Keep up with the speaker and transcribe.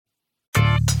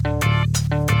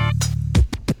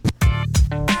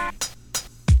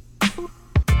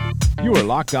You are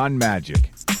Locked On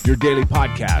Magic, your daily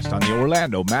podcast on the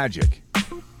Orlando Magic.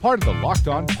 Part of the Locked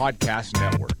On Podcast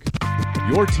Network.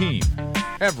 Your team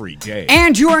every day.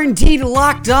 And you are indeed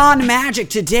Locked On Magic.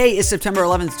 Today is September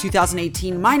 11th,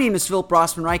 2018. My name is Philip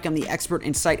Rossman-Reich. I'm the expert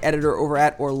and site editor over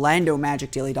at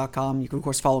OrlandoMagicDaily.com. You can, of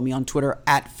course, follow me on Twitter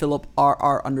at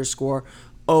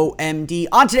PhilipRR_OMD.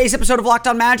 On today's episode of Locked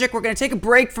On Magic, we're going to take a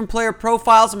break from player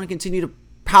profiles. I'm going to continue to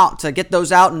get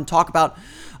those out and talk about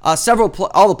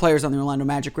all the players on the Orlando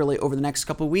Magic really over the next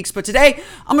couple of weeks. But today,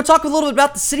 I'm going to talk a little bit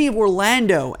about the city of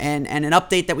Orlando and an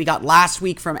update that we got last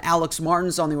week from Alex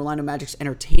Martins on the Orlando Magic's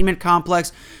entertainment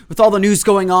complex. With all the news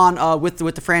going on with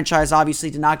the franchise, obviously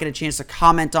did not get a chance to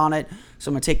comment on it. So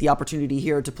I'm going to take the opportunity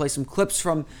here to play some clips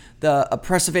from the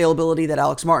press availability that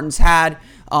Alex Martins had,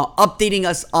 updating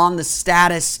us on the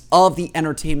status of the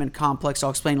entertainment complex.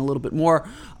 I'll explain a little bit more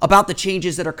about the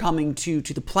changes that are coming to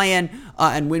the plan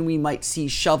and when we might see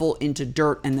shovel into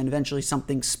dirt and then eventually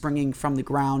something springing from the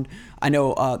ground. I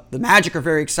know the Magic are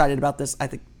very excited about this. I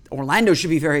think Orlando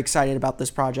should be very excited about this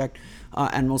project,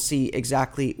 and we'll see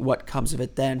exactly what comes of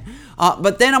it then.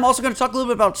 But then I'm also going to talk a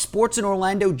little bit about sports in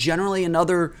Orlando generally.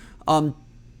 Another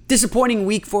disappointing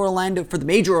week for Orlando, for the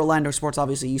major Orlando sports.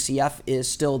 Obviously, UCF is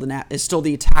still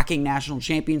the attacking national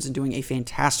champions and doing a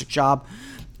fantastic job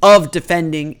of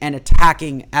defending and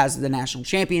attacking as the national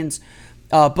champions.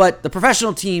 But the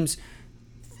professional teams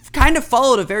kind of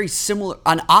followed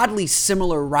an oddly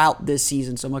similar route this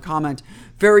season. So I'm going to comment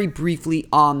very briefly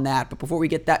on that. But before we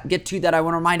get to that, I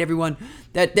want to remind everyone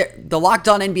that the Locked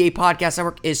On NBA Podcast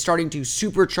Network is starting to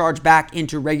supercharge back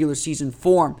into regular season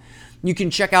form. You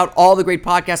can check out all the great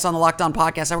podcasts on the Locked On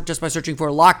Podcast Network just by searching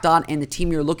for Locked On and the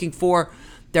team you're looking for.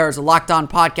 There's a Locked On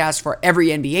podcast for every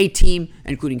NBA team,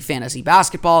 including fantasy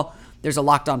basketball. There's a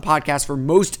Locked On podcast for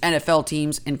most NFL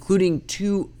teams, including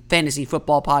 2 fantasy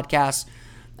football podcasts.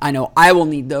 I know I will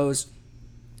need those.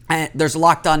 And there's a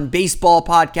Locked On baseball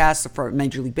podcast for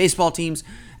Major League Baseball teams.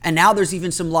 And now there's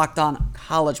even some Locked On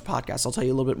college podcasts. I'll tell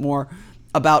you a little bit more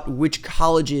about which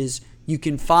colleges you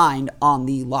can find on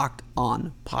the Locked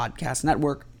On Podcast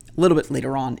Network a little bit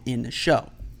later on in the show.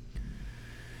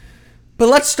 But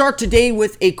let's start today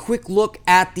with a quick look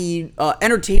at the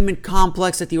entertainment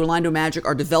complex that the Orlando Magic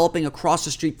are developing across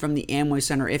the street from the Amway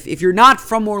Center. If you're not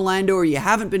from Orlando or you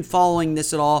haven't been following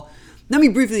this at all, let me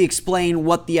briefly explain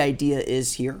what the idea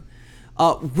is here.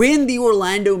 When the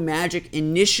Orlando Magic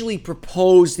initially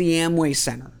proposed the Amway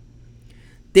Center,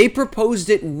 they proposed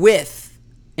it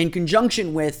in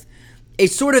conjunction with a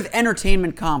sort of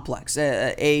entertainment complex,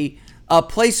 a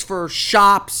place for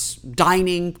shops,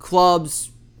 dining,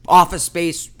 clubs, office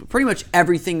space, pretty much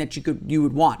everything that you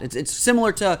would want. It's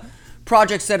similar to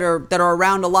projects that are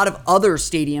around a lot of other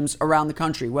stadiums around the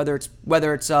country, whether it's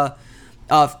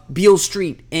Beale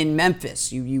Street in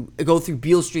Memphis. You go through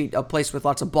Beale Street, a place with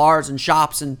lots of bars and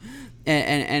shops and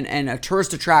a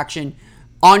tourist attraction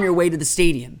on your way to the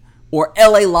stadium. Or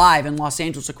LA Live in Los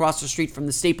Angeles, across the street from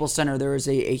the Staples Center, there is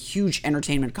a huge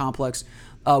entertainment complex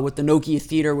with the Nokia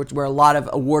Theater, where a lot of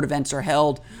award events are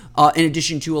held, in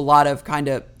addition to a lot of kind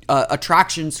of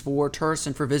attractions for tourists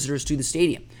and for visitors to the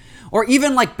stadium. Or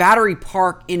even like Battery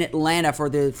Park in Atlanta for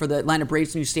the Atlanta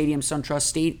Braves' new stadium,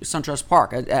 SunTrust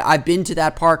Park. I've been to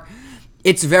that park.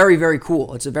 It's very, very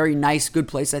cool. It's a very nice, good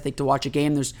place, I think, to watch a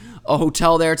game. There's a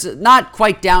hotel there. It's not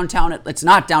quite downtown. It's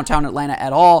not downtown Atlanta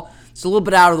at all. It's a little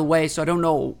bit out of the way, so I don't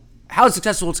know how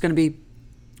successful it's going to be.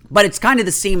 But it's kind of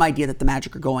the same idea that the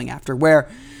Magic are going after, where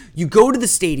you go to the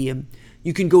stadium,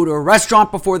 you can go to a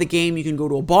restaurant before the game, you can go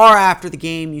to a bar after the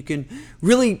game, you can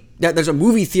really, there's a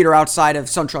movie theater outside of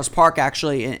SunTrust Park,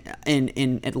 actually,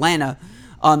 in Atlanta.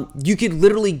 You could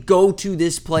literally go to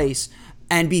this place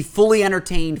and be fully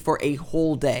entertained for a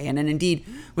whole day. And then indeed,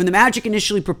 when the Magic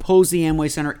initially proposed the Amway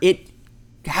Center, it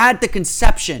had the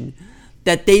conception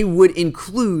that they would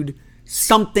include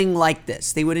something like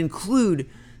this. They would include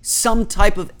some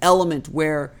type of element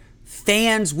where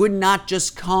fans would not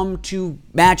just come to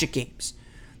Magic games.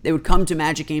 They would come to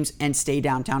Magic games and stay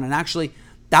downtown. And actually,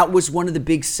 that was one of the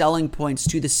big selling points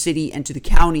to the city and to the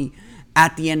county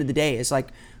at the end of the day. It's like,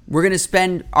 we're going to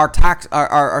spend our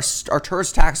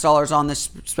tourist tax dollars on this,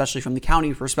 especially from the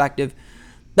county perspective.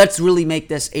 Let's really make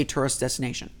this a tourist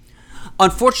destination.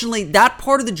 Unfortunately, that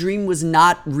part of the dream was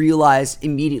not realized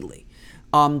immediately.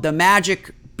 The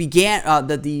Magic began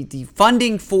the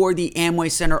funding for the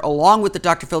Amway Center, along with the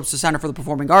Dr. Phillips Center for the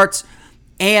Performing Arts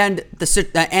and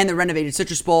the renovated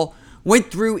Citrus Bowl,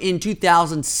 went through in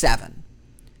 2007.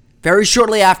 Very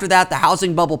shortly after that, the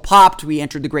housing bubble popped. We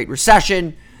entered the Great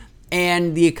Recession,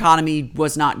 and the economy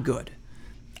was not good.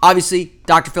 Obviously,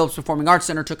 Dr. Phillips Performing Arts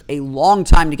Center took a long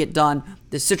time to get done.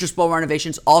 The Citrus Bowl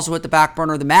renovations also hit the back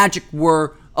burner. The Magic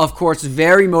were, of course,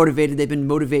 very motivated.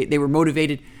 They were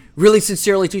motivated really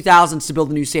sincerely 2000s to build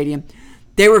a new stadium.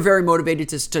 They were very motivated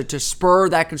to spur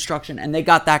that construction, and they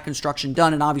got that construction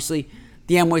done. And obviously,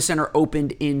 the Amway Center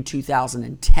opened in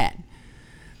 2010.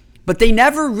 But they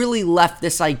never really left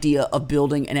this idea of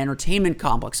building an entertainment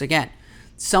complex. Again,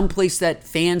 someplace that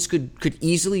fans could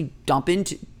easily dump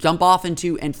off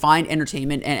into and find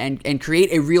entertainment and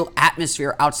create a real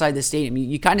atmosphere outside the stadium.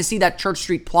 You kind of see that Church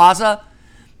Street Plaza.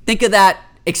 Think of that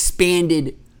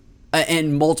expanded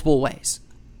in multiple ways.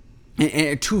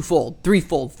 Twofold,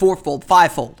 threefold, fourfold,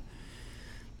 fivefold.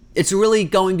 It's really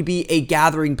going to be a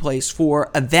gathering place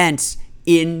for events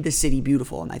in the City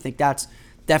Beautiful. And I think that's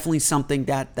definitely something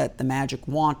that the Magic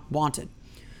wanted.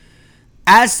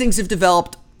 As things have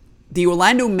developed, the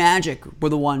Orlando Magic were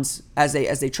the ones, as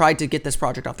they tried to get this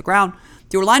project off the ground,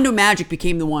 the Orlando Magic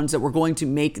became the ones that were going to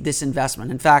make this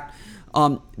investment. In fact,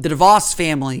 the DeVos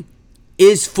family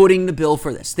is footing the bill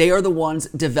for this. They are the ones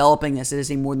developing this. It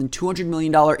is a more than $200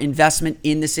 million investment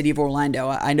in the city of Orlando.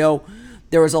 I know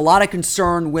there was a lot of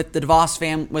concern with the DeVos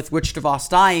family, with Rich DeVos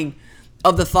dying,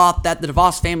 of the thought that the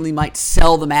DeVos family might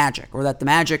sell the Magic, or that the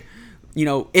Magic,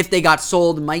 if they got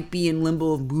sold, might be in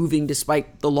limbo of moving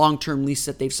despite the long-term lease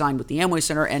that they've signed with the Amway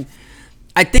Center. And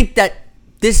I think that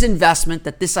this investment,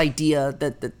 that this idea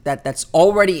that's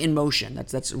already in motion,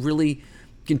 that's really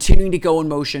continuing to go in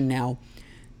motion now,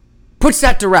 puts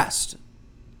that to rest.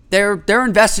 They're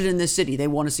invested in this city. They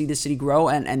want to see this city grow,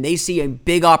 and they see a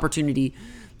big opportunity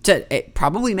to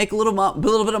probably make a little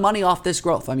bit of money off this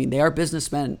growth. I mean, they are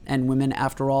businessmen and women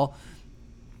after all.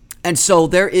 And so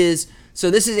this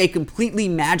is a completely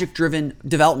Magic-driven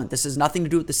development. This has nothing to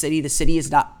do with the city. The city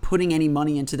is not putting any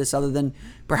money into this other than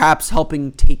perhaps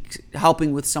helping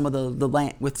with some of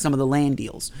the land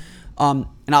deals. And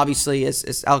obviously,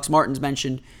 as Alex Martins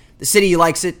mentioned, the city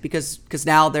likes it because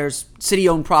now there's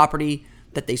city-owned property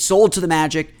that they sold to the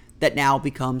Magic that now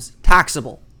becomes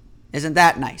taxable. Isn't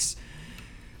that nice?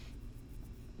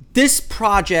 This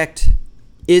project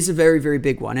is a very, very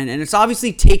big one, and it's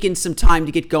obviously taken some time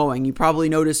to get going. You probably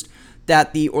noticed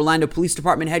that the Orlando Police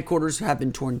Department headquarters have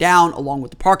been torn down, along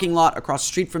with the parking lot across the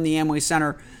street from the Amway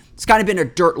Center. It's kind of been a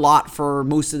dirt lot for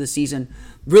most of the season.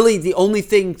 Really, the only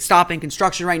thing stopping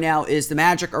construction right now is the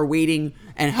Magic are waiting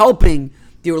and helping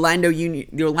the Orlando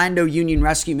Union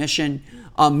Rescue Mission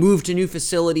move to new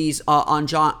facilities on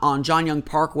John Young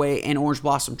Parkway and Orange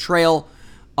Blossom Trail.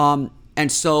 And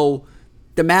so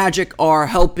the Magic are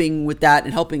helping with that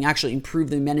and helping actually improve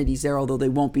the amenities there, although they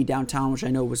won't be downtown, which I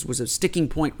know was a sticking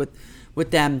point with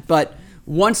them. But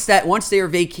once they are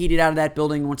vacated out of that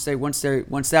building, once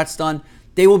that's done,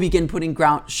 they will begin putting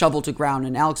shovel to ground.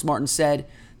 And Alex Martin said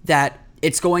that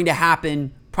it's going to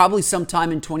happen probably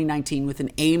sometime in 2019 with an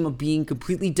aim of being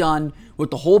completely done with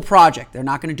the whole project. They're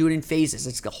not going to do it in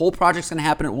phases. The whole project's going to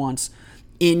happen at once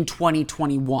in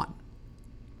 2021.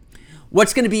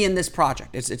 What's going to be in this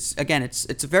project? It's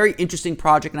a very interesting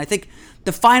project, and I think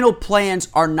the final plans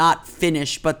are not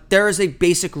finished, but there is a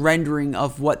basic rendering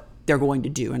of what they're going to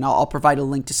do, and I'll provide a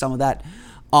link to some of that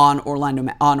on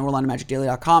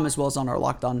OrlandoMagicDaily.com as well as on our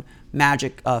Locked On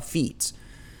Magic feeds.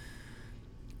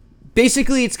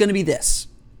 Basically, it's going to be this.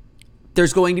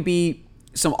 There's going to be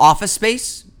some office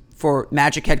space for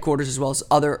Magic headquarters as well as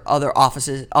other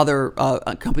offices, other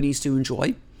companies to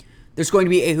enjoy. There's going to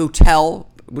be a hotel,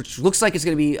 which looks like it's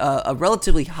going to be a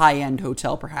relatively high-end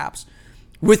hotel, perhaps,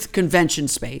 with convention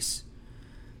space.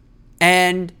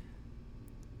 And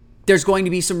there's going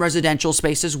to be some residential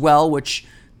space as well, which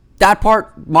that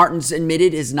part, Martin's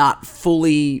admitted, is not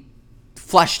fully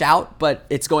fleshed out, but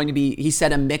it's going to be, he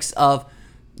said, a mix of,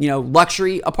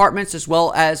 luxury apartments as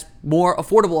well as more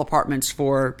affordable apartments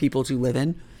for people to live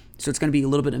in. So it's going to be a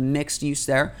little bit of mixed use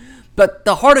there. But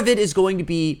the heart of it is going to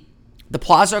be the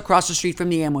plaza across the street from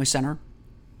the Amway Center,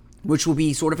 which will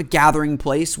be sort of a gathering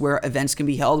place where events can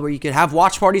be held, where you could have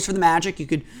watch parties for the Magic. You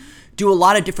could do a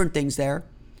lot of different things there.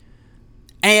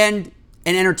 And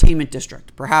an entertainment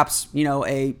district, perhaps,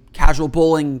 a casual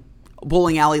bowling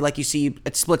alley like you see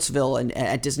at Splitsville and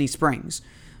at Disney Springs.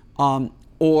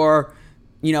 Or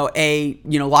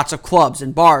lots of clubs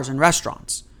and bars and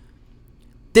restaurants.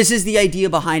 This is the idea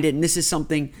behind it, and this is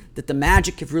something that the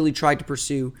Magic have really tried to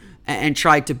pursue and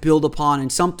tried to build upon,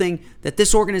 and something that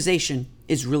this organization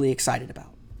is really excited about.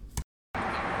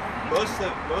 Most of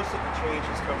the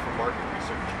changes come from market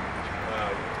research,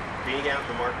 being out in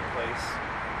the marketplace,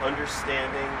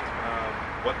 understanding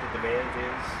what the demand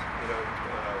is,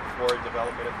 for a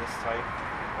development of this type,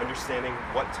 understanding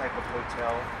what type of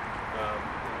hotel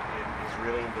is is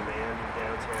really in demand in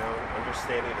downtown,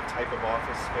 understanding the type of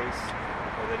office space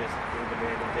that is in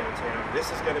demand in downtown. This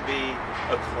is going to be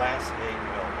a Class A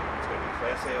development. It's going to be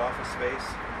Class A office space.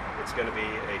 It's going to be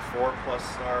a 4+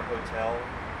 star hotel.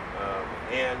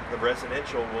 And the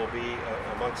residential will be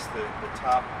amongst the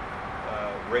top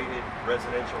rated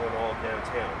residential in all of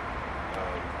downtown.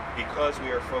 Because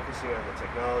we are focusing on the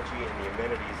technology and the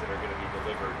amenities that are going to be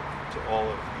delivered to all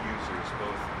of the users,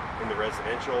 both in the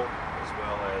residential as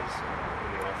well as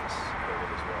in the office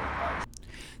building as well.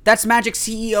 That's Magic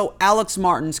CEO Alex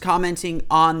Martins commenting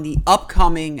on the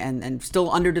upcoming and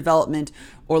still under development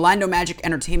Orlando Magic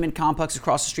Entertainment Complex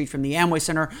across the street from the Amway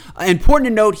Center. Important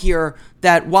to note here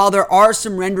that while there are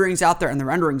some renderings out there, and the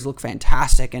renderings look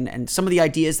fantastic, and some of the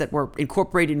ideas that were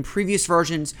incorporated in previous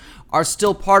versions are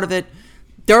still part of it,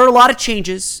 there are a lot of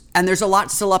changes, and there's a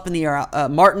lot still up in the air.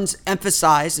 Martins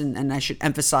emphasized, and I should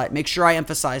make sure I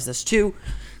emphasize this too,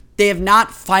 they have not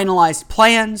finalized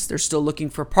plans. They're still looking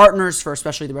for partners for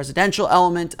especially the residential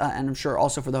element, and I'm sure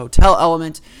also for the hotel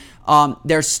element.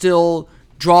 They're still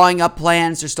drawing up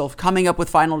plans. They're still coming up with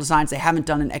final designs. They haven't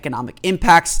done an economic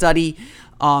impact study.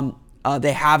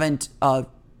 They haven't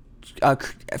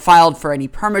filed for any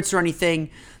permits or anything.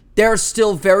 They're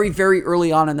still very, very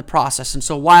early on in the process. And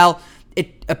so while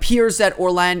it appears that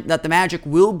the Magic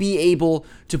will be able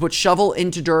to put shovel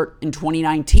into dirt in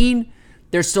 2019,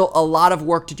 there's still a lot of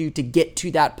work to do to get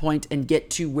to that point and get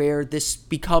to where this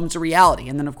becomes a reality.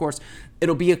 And then, of course,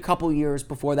 it'll be a couple years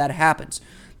before that happens.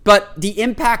 But the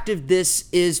impact of this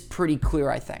is pretty clear,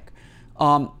 I think.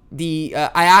 I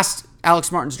asked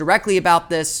Alex Martins directly about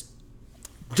this.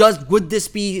 Would this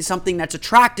be something that's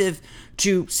attractive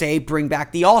to, say, bring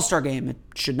back the All-Star Game? It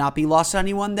should not be lost on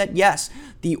anyone that, yes,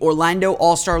 the Orlando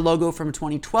All-Star logo from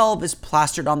 2012 is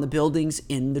plastered on the buildings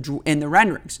in the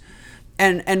renderings.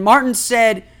 And Martin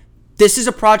said this is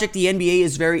a project the NBA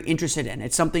is very interested in.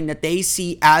 It's something that they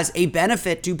see as a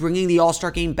benefit to bringing the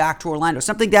All-Star Game back to Orlando,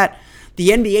 something that the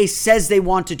NBA says they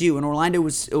want to do. And Orlando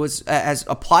has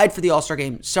applied for the All-Star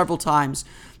Game several times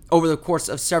over the course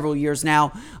of several years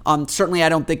now. Certainly, I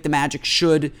don't think the Magic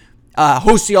should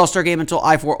host the All-Star Game until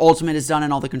I-4 Ultimate is done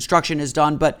and all the construction is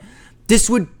done. But this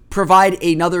would provide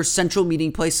another central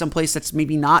meeting place, someplace that's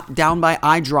maybe not down by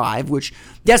I-Drive, which,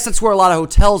 yes, that's where a lot of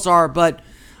hotels are, but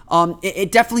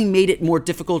it definitely made it more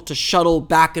difficult to shuttle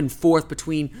back and forth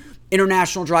between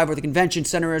International Drive, where the convention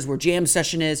center is, where Jam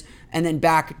Session is, and then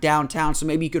back downtown. So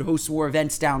maybe you could host more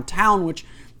events downtown, which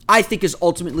I think is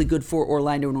ultimately good for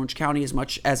Orlando and Orange County, as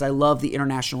much as I love the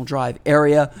International Drive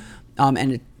area.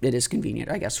 And it is convenient,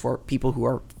 I guess, for people who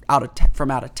are from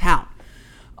out of town.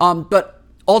 But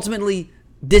ultimately,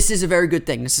 this is a very good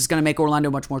thing. This is going to make Orlando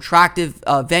a much more attractive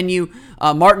venue.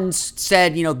 Martins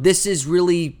said, this is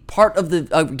really part of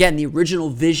the original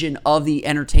vision of the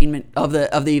entertainment of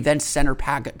the event center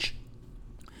package.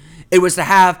 It was to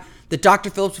have the Dr.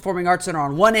 Phillips Performing Arts Center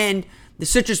on one end, the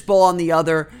Citrus Bowl on the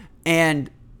other, and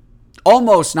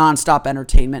almost nonstop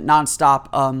entertainment,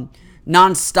 nonstop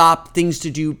things to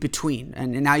do between.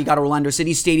 And now you got Orlando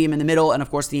City Stadium in the middle, and of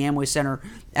course the Amway Center,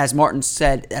 as Martin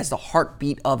said, as the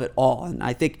heartbeat of it all. And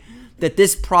I think that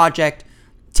this project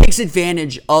takes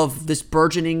advantage of this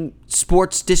burgeoning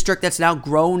sports district that's now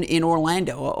grown in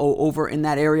Orlando, over in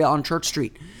that area on Church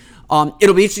Street.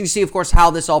 It'll be interesting to see, of course,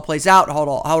 how this all plays out, how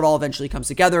it all eventually comes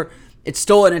together. It's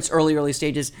still in its early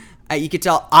stages. You can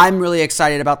tell I'm really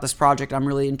excited about this project. I'm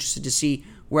really interested to see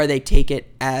where they take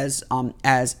it as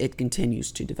it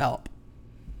continues to develop.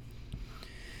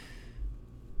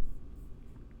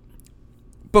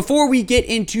 Before we get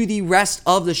into the rest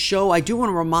of the show, I do want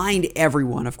to remind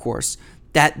everyone, of course,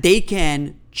 that they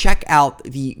can check out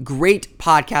the great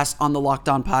podcast on the Locked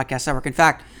On Podcast Network. In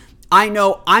fact, I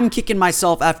know I'm kicking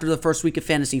myself after the first week of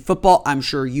fantasy football. I'm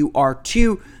sure you are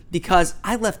too, because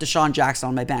I left Deshaun Jackson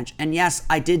on my bench. And yes,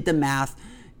 I did the math.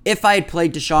 If I had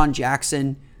played Deshaun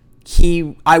Jackson,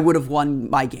 I would have won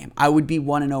my game. I would be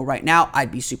 1-0 right now.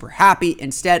 I'd be super happy.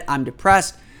 Instead, I'm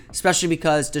depressed, especially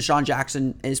because Deshaun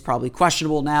Jackson is probably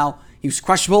questionable now. He was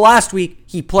questionable last week.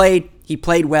 He played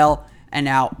well, and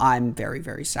now I'm very,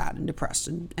 very sad and depressed.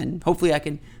 And hopefully I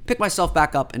can pick myself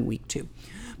back up in week 2.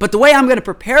 But the way I'm going to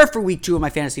prepare for week 2 of my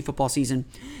fantasy football season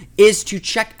is to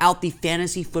check out the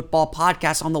Fantasy Football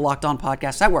Podcast on the Locked On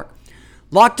Podcast Network.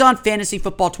 Locked On Fantasy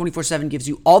Football 24/7 gives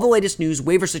you all the latest news,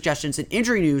 waiver suggestions, and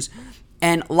injury news.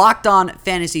 And Locked On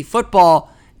Fantasy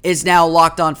Football is now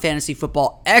Locked On Fantasy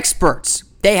Football Experts.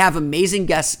 They have amazing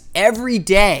guests every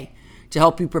day to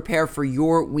help you prepare for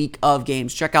your week of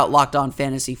games. Check out Locked On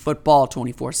Fantasy Football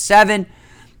 24/7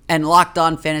 and Locked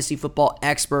On Fantasy Football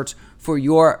Experts for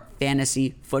your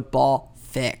fantasy football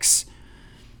fix.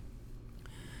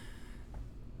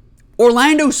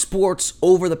 Orlando sports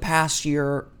over the past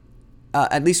year,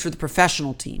 at least for the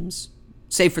professional teams,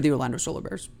 save for the Orlando Solar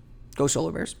Bears, go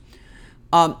Solar Bears.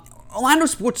 Orlando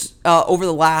sports over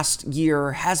the last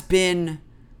year has been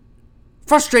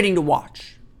frustrating to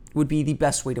watch, would be the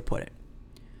best way to put it.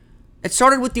 It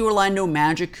started with the Orlando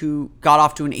Magic, who got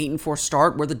off to an 8-4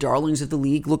 start, where the darlings of the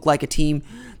league looked like a team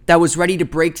that was ready to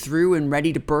break through and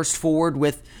ready to burst forward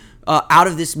with out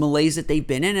of this malaise that they've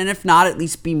been in, and if not, at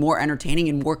least be more entertaining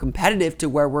and more competitive to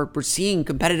where we're seeing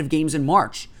competitive games in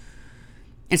March.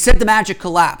 Instead, the Magic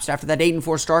collapsed. After that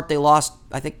 8-4 start, they lost,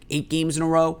 I think, 8 games in a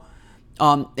row.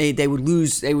 They would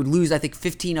lose, I think,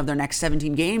 15 of their next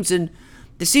 17 games, and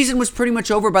the season was pretty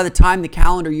much over by the time the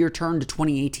calendar year turned to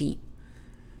 2018.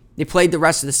 They played the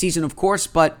rest of the season, of course,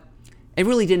 but it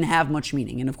really didn't have much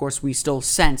meaning. And, of course, we still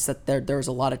sense that there's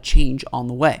a lot of change on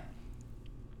the way.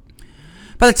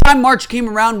 By the time March came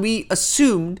around, we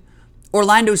assumed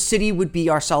Orlando City would be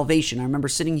our salvation. I remember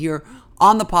sitting here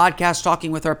on the podcast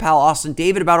talking with our pal Austin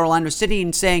David about Orlando City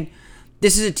and saying,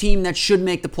 this is a team that should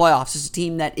make the playoffs. This is a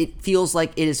team that it feels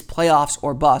like it is playoffs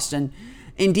or bust. And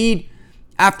indeed,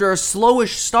 after a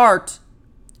slowish start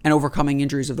and overcoming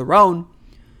injuries of their own,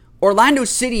 Orlando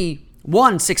City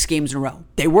won 6 games in a row.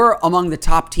 They were among the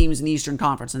top teams in the Eastern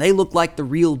Conference, and they looked like the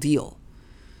real deal.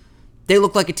 They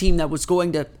looked like a team that was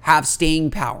going to have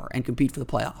staying power and compete for the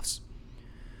playoffs.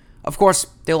 Of course,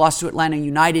 they lost to Atlanta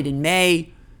United in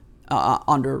May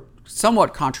under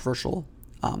somewhat controversial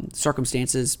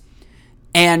circumstances,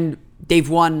 and they've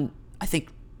won, I think,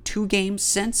 2 games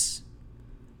since.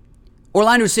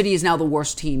 Orlando City is now the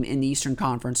worst team in the Eastern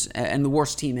Conference and the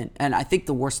worst team and I think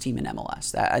the worst team in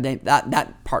MLS.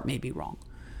 That part may be wrong.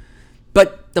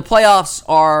 But the playoffs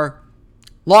are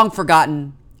long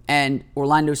forgotten, and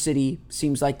Orlando City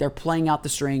seems like they're playing out the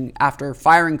string after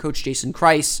firing Coach Jason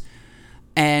Kreis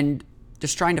and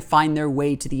just trying to find their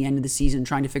way to the end of the season,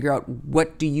 trying to figure out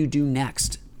what do you do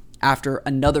next after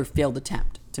another failed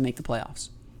attempt to make the playoffs.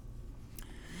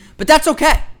 But that's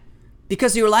okay,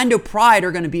 because the Orlando Pride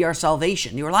are going to be our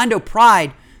salvation. The Orlando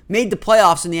Pride made the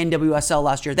playoffs in the NWSL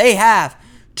last year. They have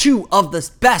 2 of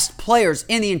the best players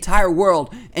in the entire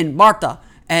world in Marta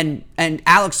and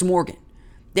Alex Morgan.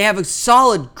 They have a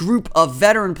solid group of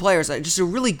veteran players, just a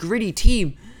really gritty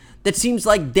team that seems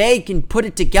like they can put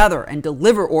it together and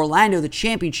deliver Orlando the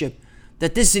championship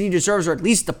that this city deserves, or at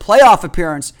least the playoff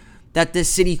appearance that this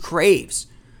city craves.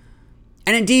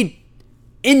 And indeed,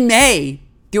 in May,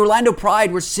 the Orlando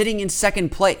Pride were sitting in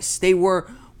second place. They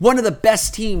were one of the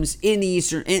best teams in the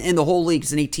Eastern, in the whole league.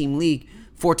 It's an 8-team league.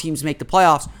 4 teams make the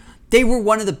playoffs. They were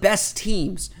one of the best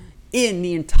teams in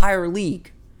the entire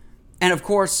league. And of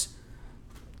course,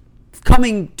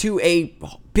 coming to a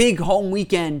big home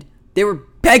weekend, they were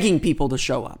begging people to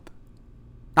show up.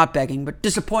 Not begging, but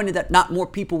disappointed that not more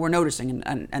people were noticing.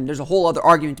 And there's a whole other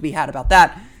argument to be had about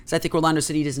that. So I think Orlando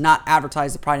City does not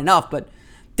advertise the Pride enough, but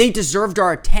they deserved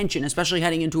our attention, especially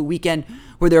heading into a weekend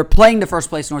where they were playing the first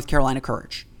place North Carolina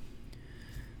Courage.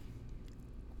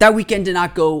 That weekend did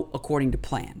not go according to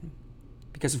plan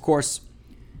because, of course,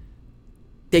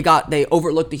 they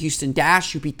overlooked the Houston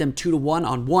Dash, who beat them 2-1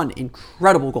 on one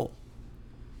incredible goal,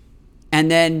 and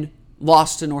then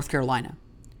lost to North Carolina.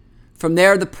 From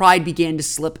there, the Pride began to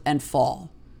slip and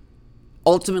fall,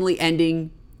 ultimately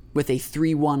ending with a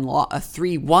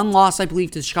 3-1 loss, I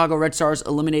believe, to the Chicago Red Stars,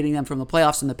 eliminating them from the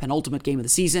playoffs in the penultimate game of the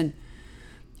season.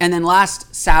 And then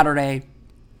last Saturday,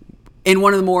 in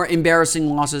one of the more embarrassing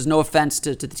losses, no offense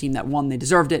to the team that won, they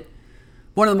deserved it,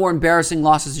 one of the more embarrassing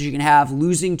losses you can have,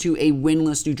 losing to a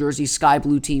winless New Jersey Sky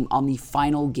Blue team on the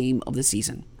final game of the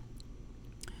season.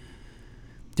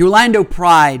 The Orlando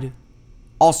Pride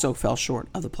also fell short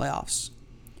of the playoffs,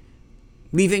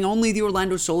 leaving only the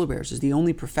Orlando Solar Bears as the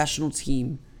only professional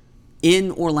team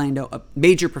in Orlando, a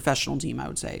major professional team, I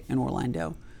would say, in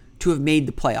Orlando, to have made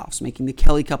the playoffs, making the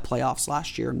Kelly Cup playoffs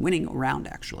last year and winning a round,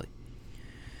 actually.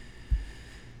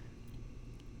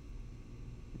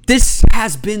 This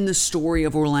has been the story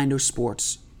of Orlando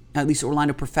sports, at least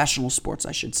Orlando professional sports,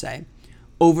 I should say,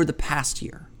 over the past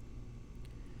year.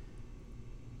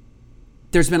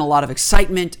 There's been a lot of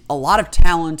excitement, a lot of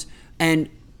talent,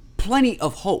 and plenty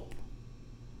of hope.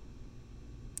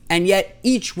 And yet,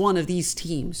 each one of these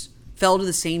teams fell to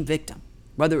the same victim,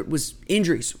 whether it was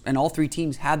injuries, and all 3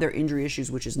 teams had their injury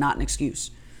issues, which is not an excuse.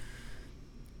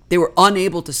 They were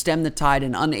unable to stem the tide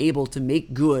and unable to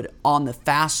make good on the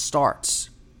fast starts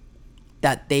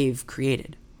that they've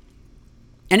created.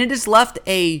 And it has left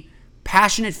a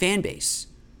passionate fan base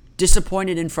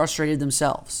disappointed and frustrated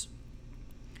themselves.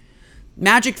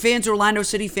 Magic fans, Orlando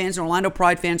City fans, and Orlando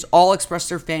Pride fans all express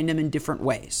their fandom in different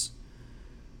ways.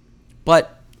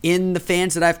 But in the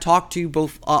fans that I've talked to,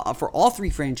 both for all three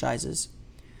franchises,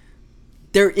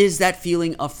 there is that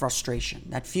feeling of frustration,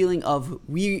 that feeling of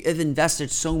we have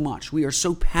invested so much. We are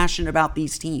so passionate about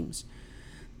these teams,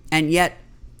 and yet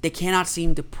they cannot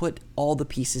seem to put all the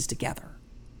pieces together.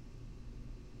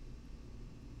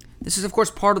 This is, of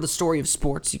course, part of the story of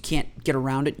sports. You can't get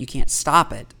around it. You can't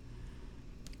stop it.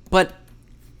 But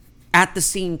at the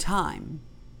same time,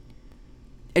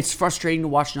 it's frustrating to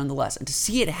watch nonetheless. And to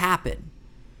see it happen,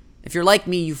 if you're like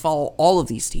me, you follow all of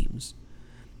these teams,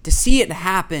 to see it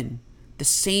happen the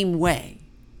same way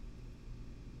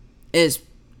is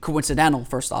coincidental,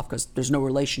 first off, because there's no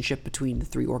relationship between the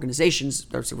three organizations.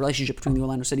 There's a relationship between the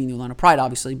Orlando City and the Orlando Pride,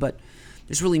 obviously, but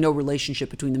there's really no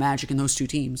relationship between the Magic and those two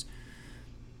teams.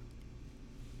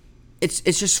 It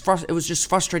was just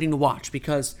frustrating to watch,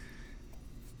 because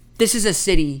this is a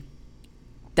city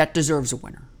that deserves a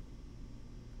winner.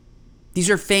 These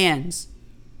are fans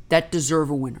that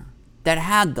deserve a winner, that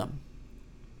had them,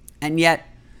 and yet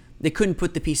they couldn't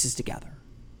put the pieces together.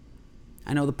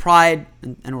 I know the Pride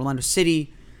and Orlando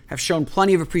City have shown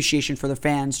plenty of appreciation for their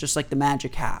fans, just like the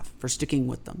Magic have, for sticking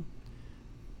with them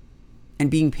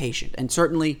and being patient. And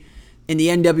certainly in the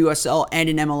NWSL and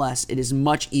in MLS, it is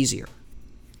much easier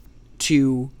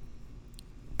to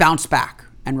bounce back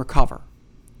and recover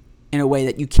in a way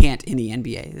that you can't in the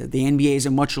NBA. The NBA is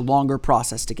a much longer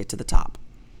process to get to the top.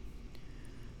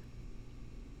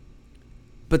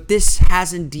 But this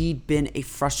has indeed been a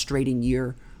frustrating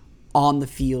year on the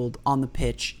field, on the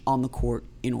pitch, on the court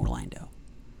in Orlando.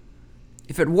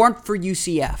 If it weren't for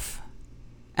UCF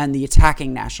and the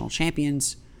attacking national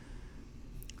champions,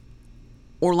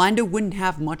 Orlando wouldn't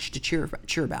have much to cheer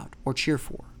about or cheer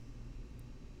for.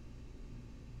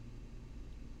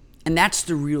 And that's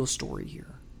the real story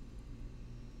here.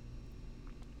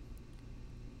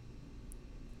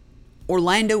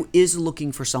 Orlando is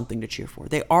looking for something to cheer for.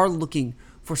 They are looking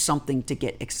for something to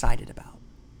get excited about.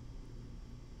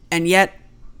 And yet,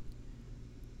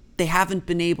 they haven't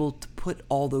been able to put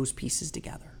all those pieces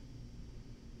together.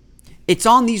 It's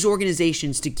on these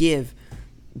organizations to give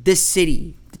this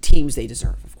city the teams they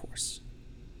deserve, of course.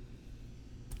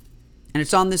 And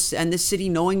it's on this city,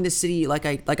 knowing this city like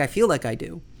I feel like I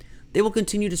do, they will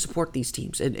continue to support these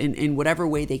teams in whatever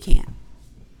way they can.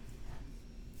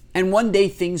 And one day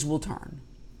things will turn.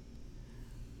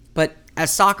 But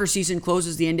as soccer season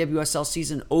closes, the NWSL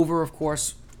season over, of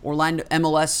course, Orlando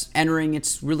MLS entering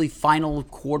its really final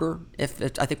quarter. I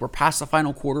think we're past the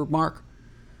final quarter mark.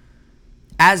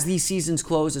 As these seasons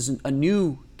close, as a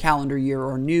new calendar year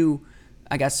or a new,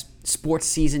 I guess, sports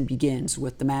season begins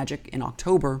with the Magic in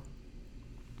October,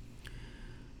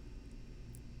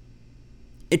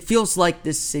 it feels like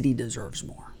this city deserves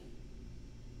more.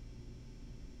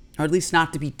 Or at least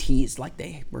not to be teased like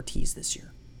they were teased this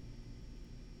year.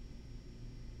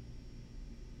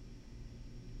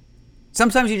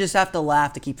 Sometimes you just have to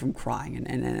laugh to keep from crying.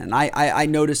 And I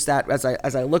noticed that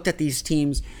as I looked at these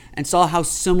teams and saw how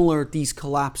similar these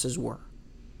collapses were.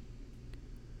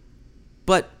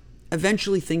 But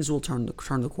eventually things will turn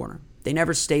the corner. They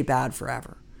never stay bad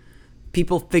forever.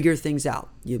 People figure things out.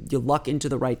 You luck into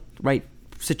the right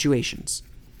situations.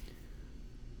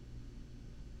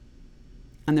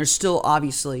 And there's still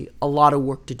obviously a lot of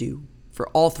work to do for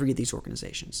all three of these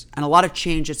organizations, and a lot of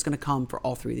change that's going to come for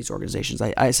all three of these organizations.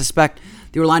 I suspect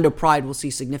the Orlando Pride will see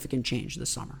significant change this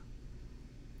summer.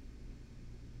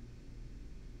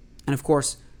 And of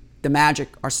course, the Magic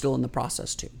are still in the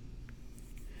process too.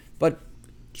 But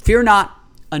fear not,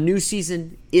 a new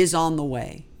season is on the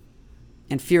way.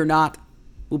 And fear not,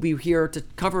 we'll be here to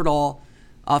cover it all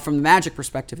from the Magic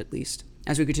perspective at least,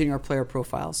 as we continue our player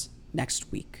profiles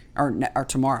next week, or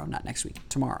tomorrow, not next week,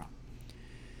 tomorrow.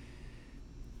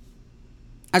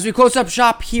 As we close up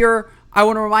shop here, I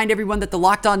want to remind everyone that the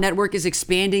Locked On Network is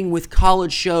expanding with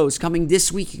college shows. Coming this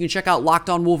week, you can check out Locked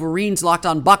On Wolverines, Locked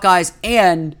On Buckeyes,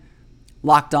 and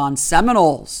Locked On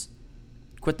Seminoles.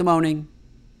 Quit the moaning.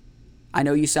 I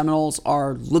know you Seminoles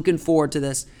are looking forward to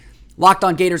this. Locked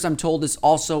On Gators, I'm told, is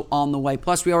also on the way.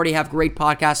 Plus, we already have great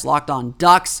podcasts, Locked On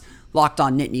Ducks, Locked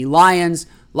On Nittany Lions,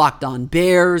 Locked On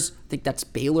Bears, I think that's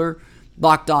Baylor,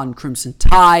 Locked On Crimson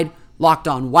Tide, Locked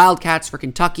On Wildcats for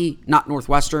Kentucky, not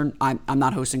Northwestern. I'm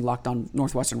not hosting Locked On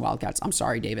Northwestern Wildcats. I'm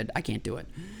sorry, David. I can't do it.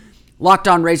 Locked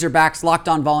On Razorbacks, Locked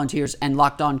On Volunteers, and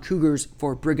Locked On Cougars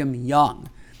for Brigham Young.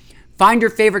 Find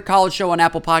your favorite college show on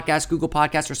Apple Podcasts, Google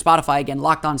Podcasts, or Spotify. Again,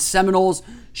 Locked On Seminoles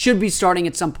should be starting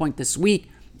at some point this week,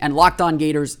 and Locked On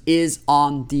Gators is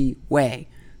on the way.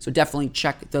 So definitely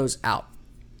check those out.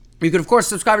 You can, of course,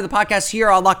 subscribe to the podcast here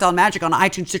on Locked On Magic on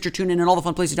iTunes, Stitcher, TuneIn, and all the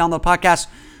fun places to download podcasts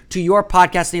to your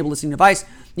podcast-enabled listening device.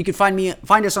 You can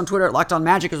find us on Twitter at Locked On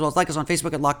Magic, as well as like us on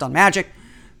Facebook at Locked On Magic.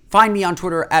 Find me on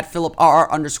Twitter at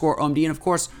PhilipRR_OMD. And of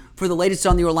course, for the latest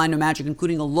on the Orlando Magic,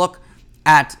 including a look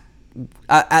at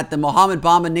the Mohamed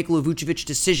Bamba Nikola Vucevic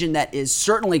decision that is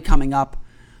certainly coming up,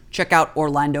 check out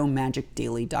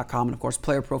OrlandoMagicDaily.com. And of course,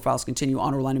 player profiles continue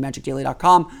on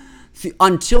OrlandoMagicDaily.com.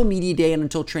 Until Media Day and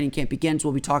until training camp begins,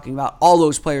 we'll be talking about all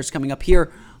those players coming up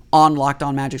here on Locked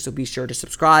On Magic. So be sure to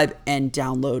subscribe and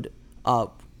download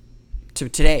to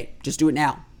today. Just do it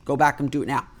now. Go back and do it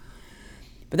now.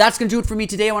 But that's going to do it for me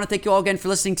today. I want to thank you all again for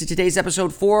listening to today's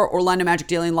episode for Orlando Magic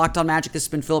Daily and Locked On Magic. This has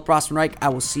been Philip Rossman-Reich. I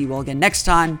will see you all again next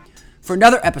time for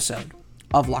another episode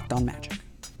of Locked On Magic.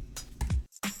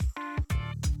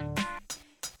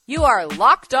 You are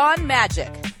Locked On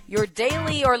Magic, your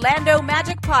daily Orlando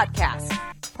Magic podcast,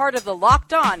 part of the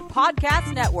Locked On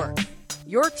Podcast Network,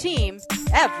 your team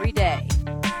every day.